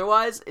was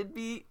otherwise, I'd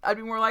be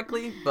more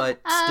likely, but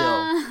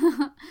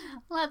still.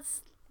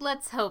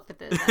 Let's hope that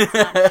that's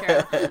not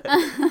true.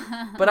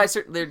 But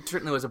there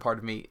certainly was a part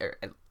of me, or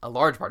a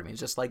large part of me, is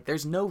just like,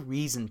 there's no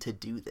reason to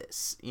do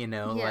this, you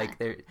know? Yeah. Like,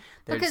 there's...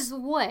 Because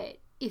what?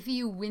 If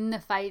you win the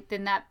fight,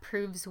 then that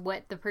proves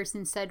what the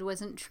person said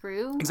wasn't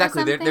true?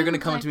 Exactly. They're going to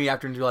come to me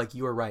after and be like,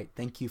 you were right.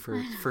 Thank you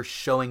for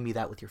showing me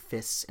that with your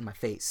fists in my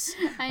face.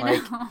 I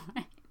know.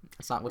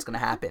 That's not what's going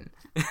to happen.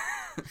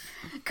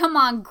 Come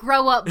on,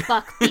 grow up,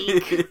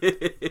 Buckbeak.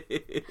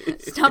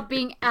 Stop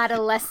being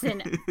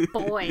adolescent,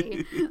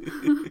 boy.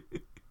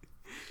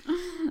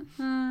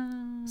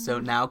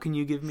 So now can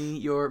you give me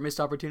your missed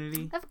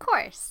opportunity? Of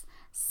course.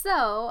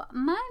 So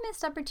my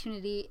missed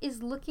opportunity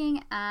is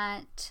looking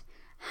at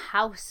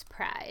house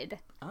pride.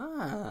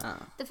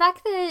 The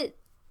fact that,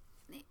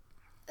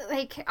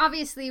 like,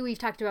 obviously we've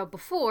talked about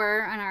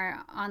before on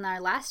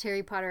our last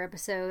Harry Potter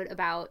episode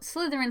about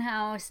Slytherin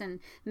house and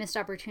missed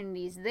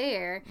opportunities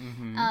there.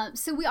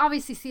 So we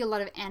obviously see a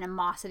lot of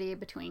animosity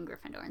between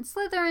Gryffindor and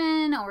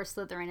Slytherin, or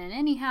Slytherin and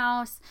any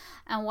house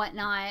and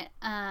whatnot.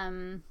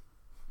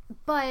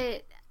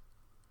 But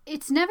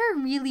it's never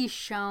really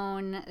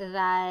shown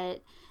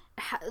that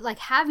like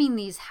having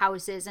these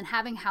houses and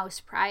having house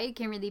pride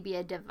can really be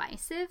a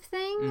divisive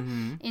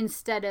thing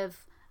instead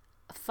of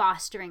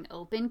fostering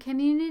open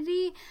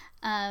community.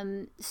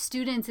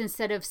 Students,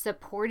 instead of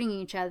supporting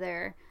each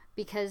other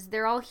because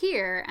they're all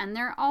here and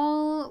they're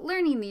all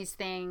learning these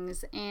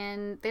things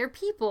and they're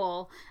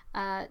people,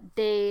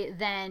 they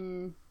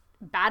then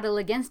battle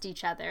against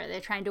each other.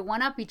 They're trying to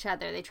one-up each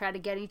other. They try to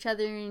get each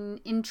other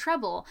in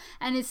trouble.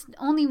 And it's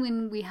only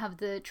when we have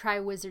the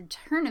Triwizard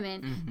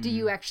Tournament do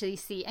you actually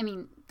see, I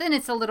mean, then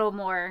it's a little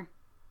more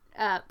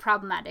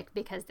problematic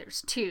because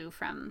there's two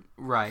from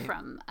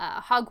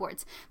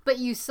Hogwarts. But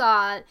you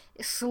saw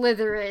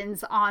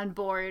Slytherins on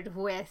board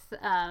with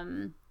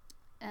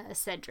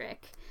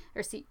Cedric.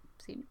 Or Cedric.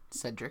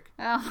 Cedric.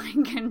 Oh my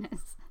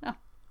goodness.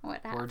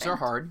 what happened. Words are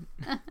hard.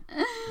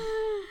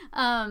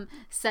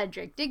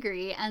 Cedric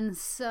Diggory. And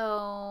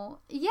so,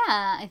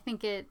 yeah, I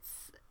think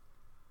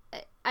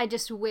I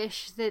just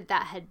wish that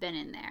had been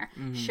in there,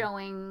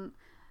 showing,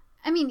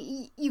 I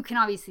mean, you can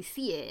obviously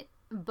see it,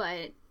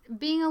 but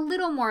being a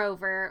little more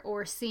over,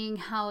 or seeing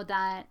how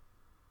that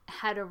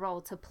had a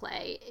role to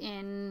play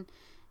in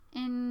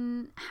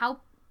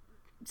how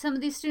some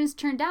of these students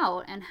turned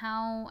out, and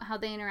how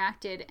they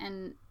interacted,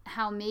 and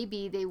how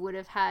maybe they would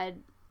have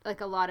had, like,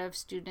 a lot of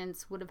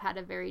students would have had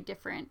a very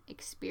different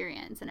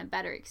experience and a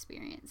better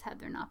experience had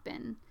there not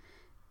been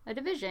a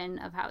division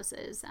of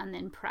houses and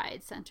then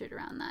pride centered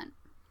around that.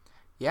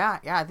 Yeah,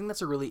 I think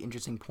that's a really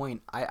interesting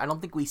point. I don't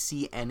think we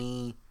see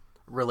any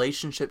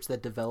relationships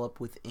that develop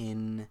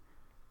within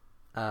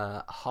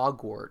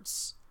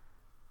Hogwarts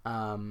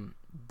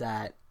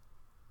that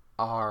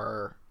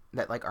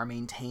are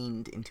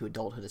maintained into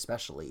adulthood,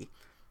 especially,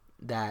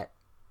 that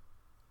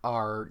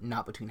are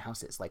not between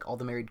houses. Like, all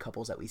the married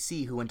couples that we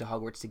see who went to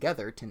Hogwarts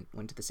together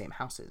went to the same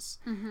houses.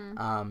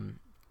 And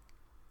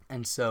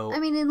so, I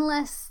mean,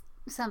 unless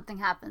something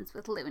happens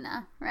with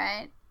Luna,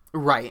 right?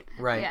 Right.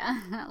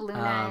 Yeah,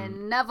 Luna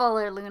and Neville,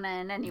 or Luna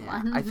and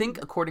anyone. Yeah. I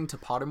think, according to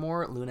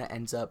Pottermore, Luna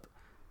ends up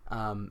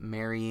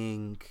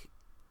marrying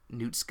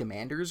Newt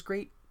Scamander's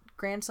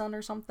great-grandson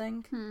or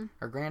something,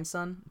 or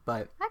grandson,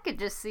 but... I could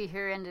just see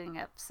her ending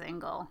up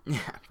single.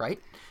 Yeah, right?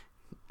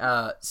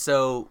 But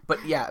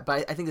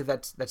I think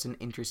that's an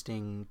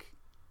interesting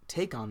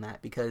take on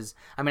that, because,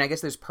 I mean, I guess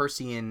there's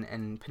Percy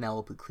and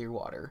Penelope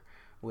Clearwater,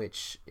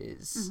 which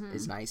is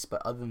nice, but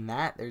other than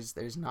that,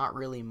 there's not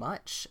really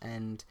much,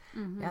 and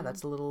yeah,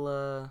 that's a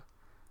little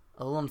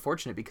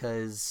unfortunate,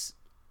 because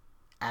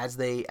as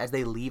they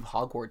leave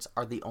Hogwarts,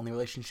 are the only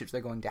relationships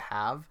they're going to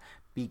have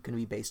going to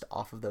be based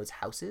off of those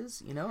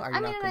houses? You know,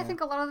 I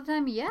think a lot of the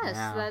time, yes,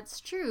 that's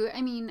true.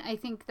 I mean, I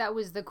think that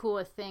was the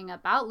coolest thing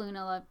about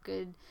Luna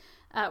Lovegood.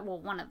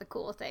 One of the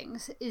cool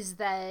things is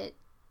that,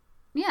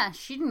 yeah,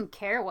 she didn't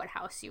care what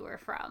house you were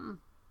from,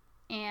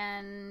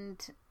 and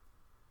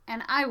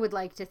I would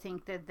like to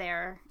think that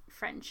their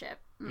friendship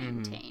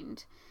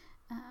maintained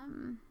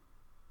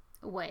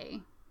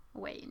way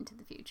into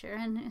the future,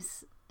 and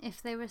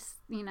if they were,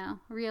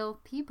 real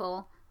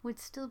people, would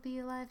still be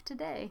alive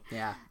today.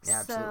 Yeah,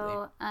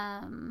 absolutely.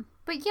 So,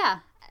 but yeah,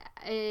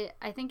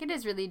 I think it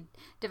is really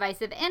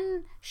divisive.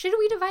 And should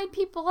we divide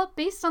people up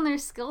based on their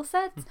skill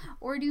sets,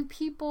 or would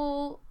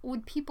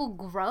people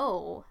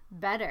grow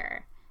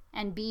better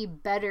and be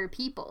better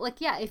people? Like,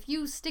 yeah, if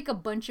you stick a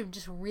bunch of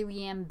just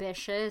really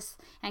ambitious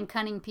and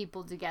cunning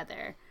people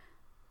together,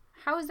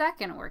 how is that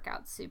going to work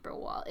out super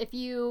well? If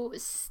you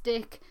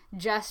stick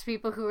just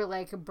people who are,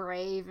 like,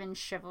 brave and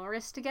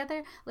chivalrous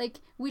together,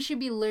 like, we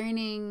should be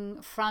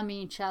learning from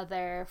each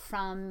other's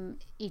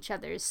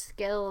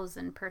skills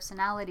and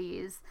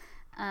personalities,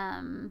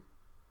 in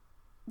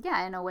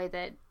a way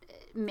that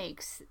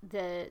makes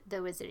the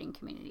wizarding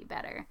community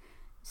better.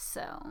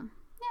 So,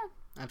 yeah.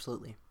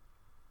 Absolutely.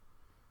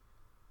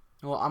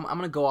 Well, I'm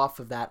going to go off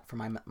of that for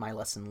my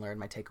lesson learned,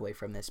 my takeaway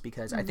from this,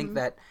 because I think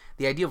that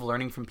the idea of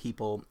learning from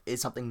people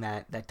is something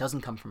that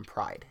doesn't come from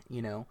pride,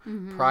 you know?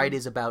 Pride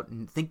is about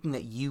thinking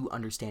that you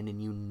understand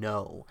and you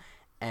know.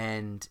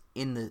 And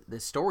in the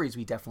stories,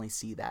 we definitely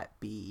see that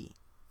be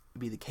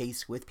the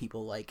case with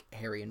people like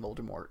Harry and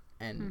Voldemort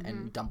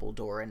and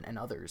Dumbledore and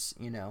others,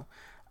 you know?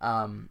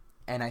 And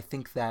I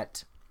think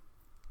that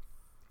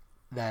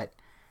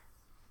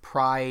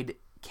pride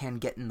can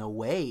get in the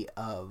way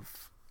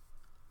of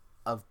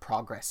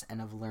progress and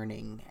of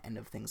learning and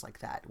of things like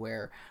that,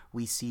 where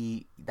we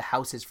see the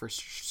houses for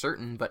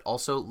certain, but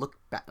also look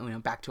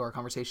back to our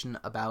conversation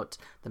about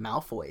the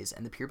Malfoys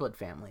and the pureblood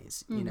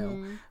families, you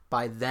know,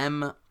 by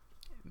them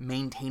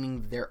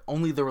maintaining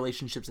only the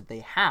relationships that they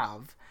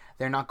have,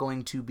 they're not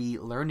going to be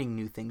learning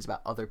new things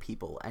about other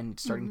people and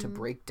starting to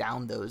break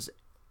down those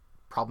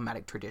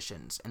problematic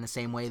traditions, in the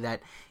same way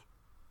that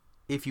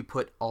if you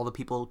put all the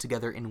people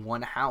together in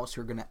one house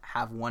who are going to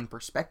have one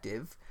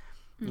perspective,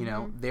 you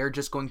know, they're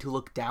just going to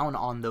look down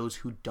on those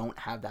who don't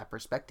have that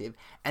perspective,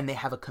 and they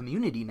have a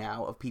community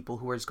now of people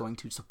who are just going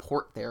to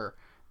support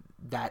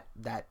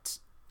that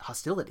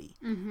hostility,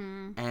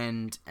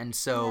 and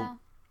so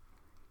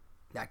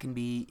that can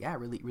be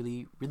really,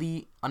 really,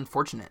 really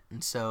unfortunate.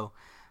 And so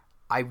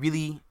I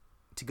really,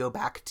 to go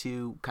back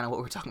to kind of what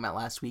we were talking about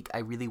last week, I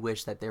really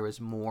wish that there was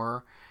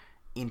more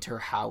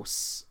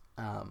inter-house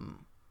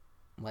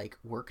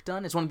work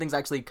done. It's one of the things I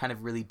actually kind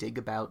of really dig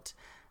about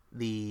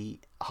the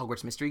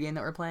Hogwarts mystery game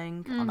that we're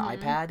playing on the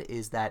iPad,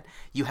 is that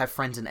you have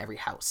friends in every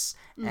house.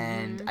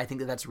 And I think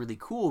that that's really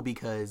cool,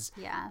 because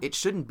it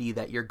shouldn't be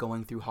that you're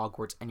going through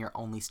Hogwarts and you're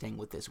only staying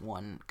with this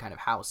one kind of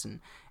house. And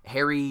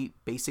Harry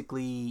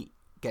basically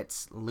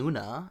gets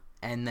Luna,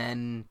 and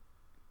then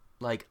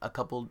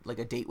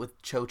a date with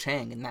Cho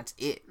Chang, and that's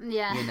it.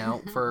 Yeah. You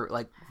know, for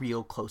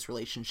real close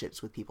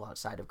relationships with people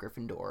outside of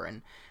Gryffindor,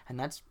 and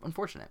that's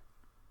unfortunate.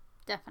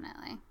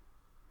 Definitely.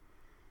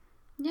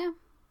 Yeah.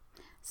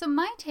 So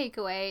my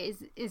takeaway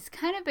is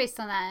kind of based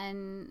on that,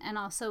 and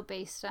also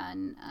based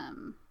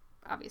on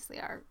obviously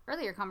our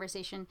earlier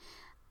conversation.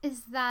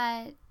 is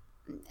that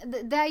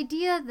the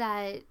idea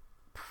that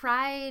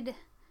pride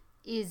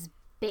is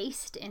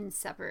based in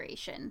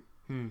separation.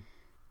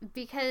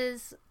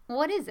 Because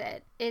what is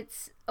it?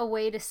 It's a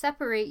way to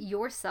separate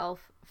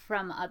yourself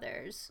from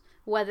others.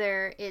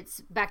 Whether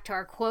it's back to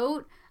our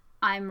quote,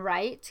 I'm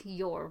right,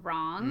 you're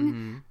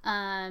wrong.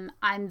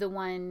 I'm the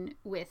one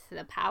with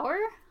the power.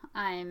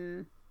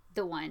 I'm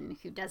the one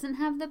who doesn't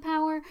have the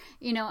power.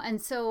 You know,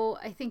 and so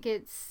I think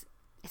it's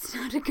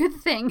not a good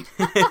thing.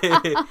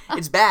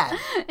 It's bad.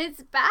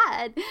 It's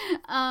bad.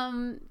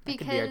 That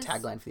Because could be our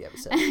tagline for the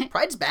episode.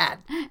 Pride's bad.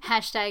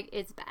 Hashtag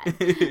it's bad.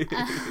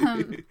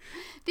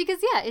 Because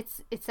yeah, it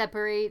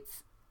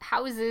separates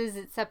houses,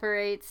 it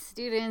separates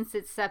students,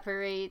 it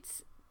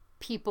separates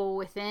people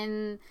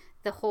within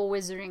the whole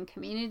wizarding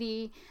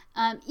community,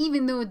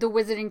 even though the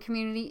wizarding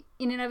community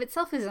in and of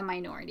itself is a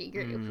minority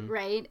group,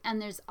 right?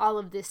 And there's all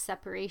of this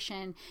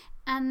separation,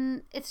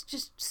 and it's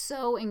just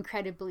so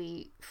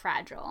incredibly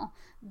fragile,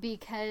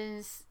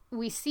 because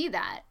we see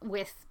that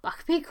with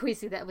Buckbeak, we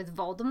see that with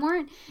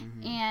Voldemort,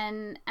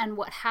 and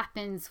what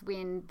happens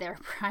when their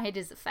pride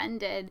is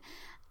offended.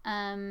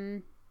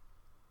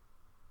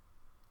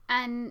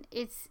 And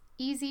it's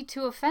easy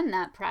to offend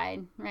that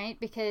pride, right?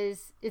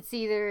 Because it's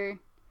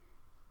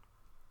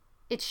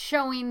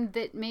showing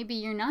that maybe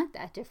you're not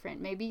that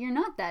different. Maybe you're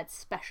not that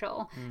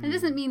special. It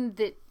doesn't mean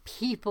that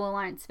people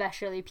aren't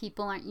special,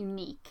 people aren't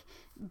unique,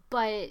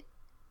 but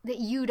that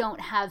you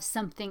don't have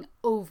something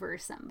over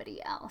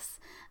somebody else.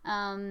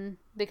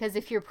 Because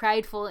if you're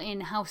prideful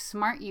in how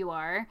smart you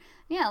are,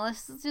 yeah,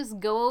 let's just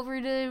go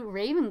over to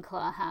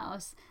Ravenclaw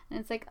house. And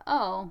it's like,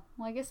 oh,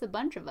 well, I guess a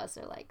bunch of us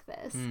are like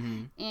this.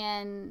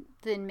 And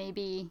then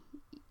maybe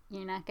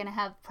you're not going to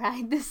have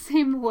pride the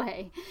same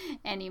way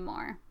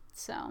anymore.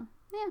 So,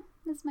 yeah,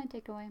 that's my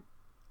takeaway.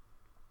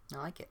 I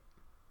like it.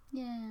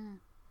 Yeah.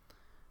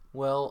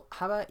 Well,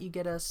 how about you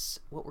get us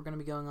what we're going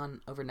to be going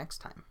on over next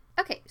time?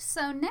 Okay,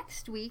 so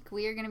next week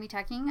we are going to be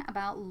talking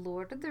about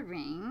Lord of the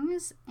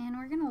Rings, and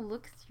we're going to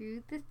look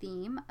through the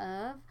theme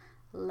of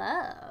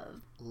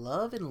love.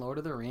 Love in Lord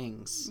of the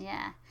Rings.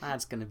 Yeah.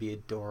 That's going to be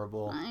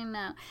adorable. I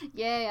know.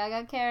 Yay, I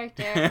got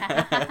character.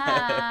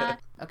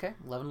 Okay,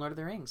 Love in Lord of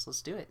the Rings.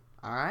 Let's do it.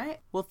 All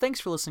right. Well, thanks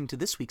for listening to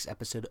this week's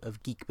episode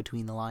of Geek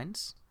Between the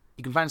Lines.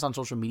 You can find us on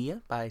social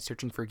media by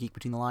searching for Geek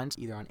Between the Lines,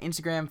 either on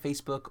Instagram,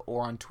 Facebook,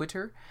 or on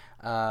Twitter.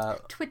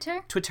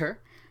 Twitter.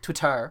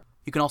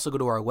 You can also go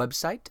to our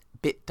website,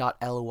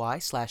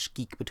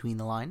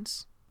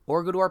 bit.ly/geekbetweenthelines,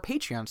 or go to our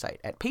Patreon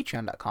site at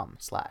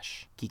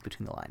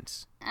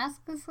patreon.com/geekbetweenthelines. Ask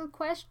us a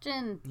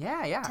question.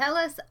 Yeah. Tell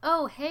us,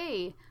 oh,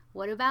 hey,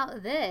 what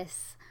about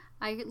this?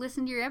 I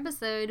listened to your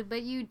episode,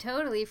 but you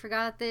totally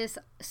forgot this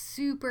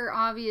super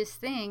obvious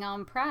thing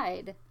on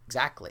pride.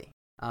 Exactly.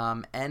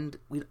 And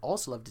we'd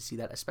also love to see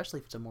that,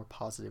 especially if it's a more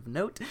positive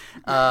note,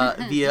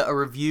 via a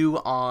review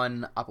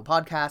on Apple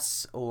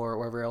Podcasts or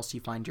wherever else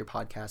you find your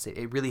podcast.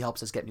 It really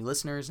helps us get new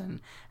listeners,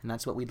 and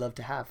that's what we'd love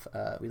to have.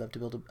 We'd love to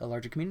build a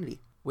larger community.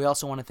 We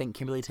also want to thank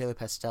Kimberly Taylor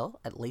Pestel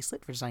at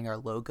Lacelet for designing our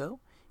logo.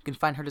 You can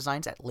find her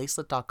designs at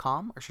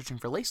lacelet.com or searching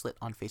for Lacelet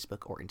on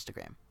Facebook or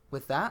Instagram.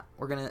 With that,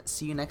 we're going to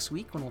see you next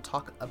week when we'll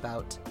talk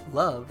about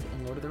love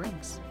in Lord of the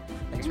Rings.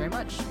 Thanks very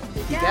much.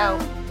 Peek out.